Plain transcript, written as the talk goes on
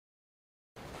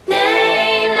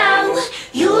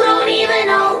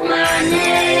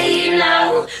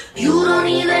You don't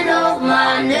even know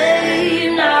my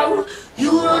name now.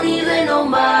 You don't even know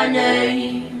my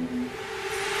name.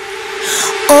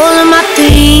 All of my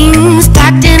things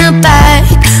packed in a bag.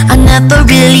 I never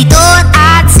really thought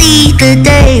I'd see the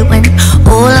day when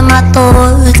all of my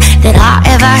thoughts that I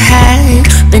ever had,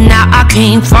 but now I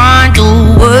can't find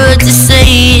the words to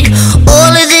say it.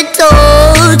 All of the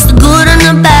talks, the good and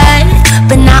the bad,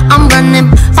 but now I'm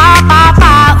running far, far,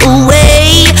 far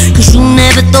away. Cause you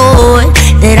never thought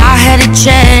that I had a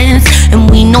chance, and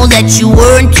we know that you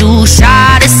weren't too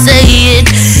shy to say it.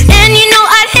 And you know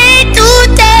I'd hate to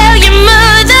tell your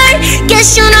mother,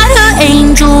 guess you're not her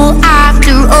angel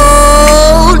after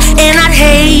all. And I'd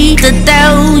hate to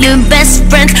tell your best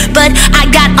friends, but I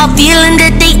got a feeling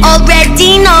that they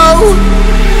already know.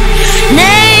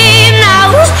 Name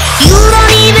now, you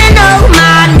don't even know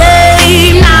my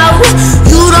name now.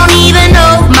 You don't even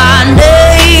know my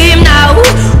name now.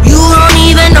 You don't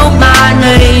even know my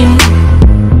name.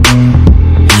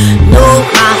 Know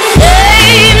my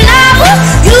name now.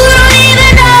 You don't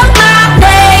even know my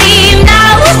name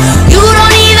now. You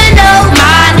don't even know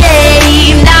my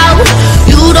name now.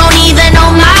 You don't even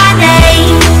know my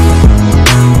name.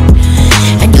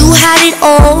 And you had it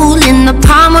all in the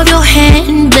palm of your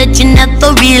hand, but you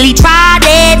never really tried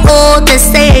it all to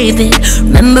save it.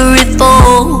 Remember it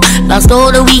all, lost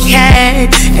all that we had,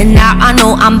 and now I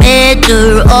know I'm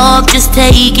better off just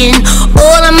taking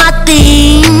all of my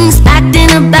things packed in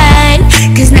a bag.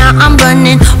 Cause now I'm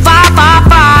running far, far,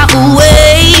 far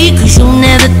away. Cause you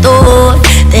never thought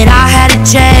that I had a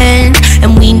chance,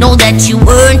 and we know that you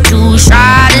weren't too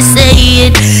shy to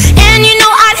say it. And you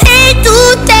know I'd hate to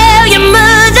tell your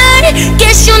mother,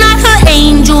 guess you're not her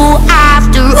angel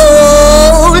after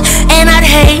all. And I'd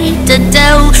hate to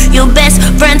tell your best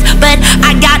friends, but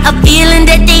I got a feeling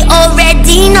that they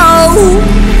already know.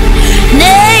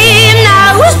 Name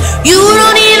now, you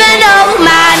don't even know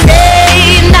my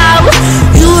name now.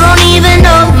 You don't even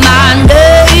know my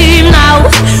name now.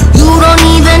 You don't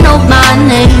even know my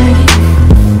name.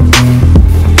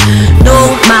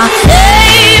 Know my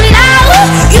name now.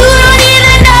 You don't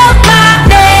even know my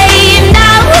name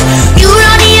now. You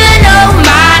don't even know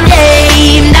my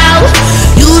name now.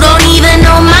 You don't even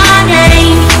know my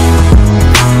name.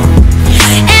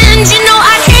 And you know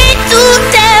I hate to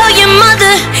tell your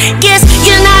mother, guess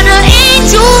you're not an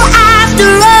angel after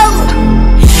all.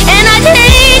 And I'd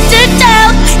hate to tell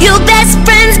your best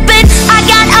friends, but I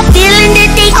got a feeling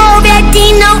that they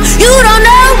already know. You don't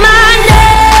know my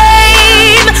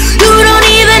name. You don't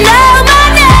even know my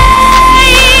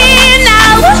name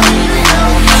now.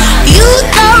 You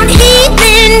don't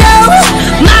even know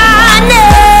my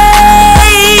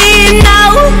name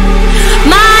now.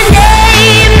 My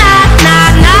name, nah, nah,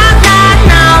 nah, nah,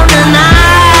 nah, nah, nah.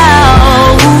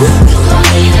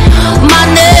 My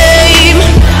name,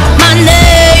 my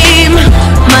name,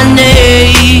 my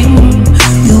name.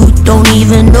 You don't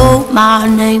even know my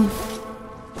name.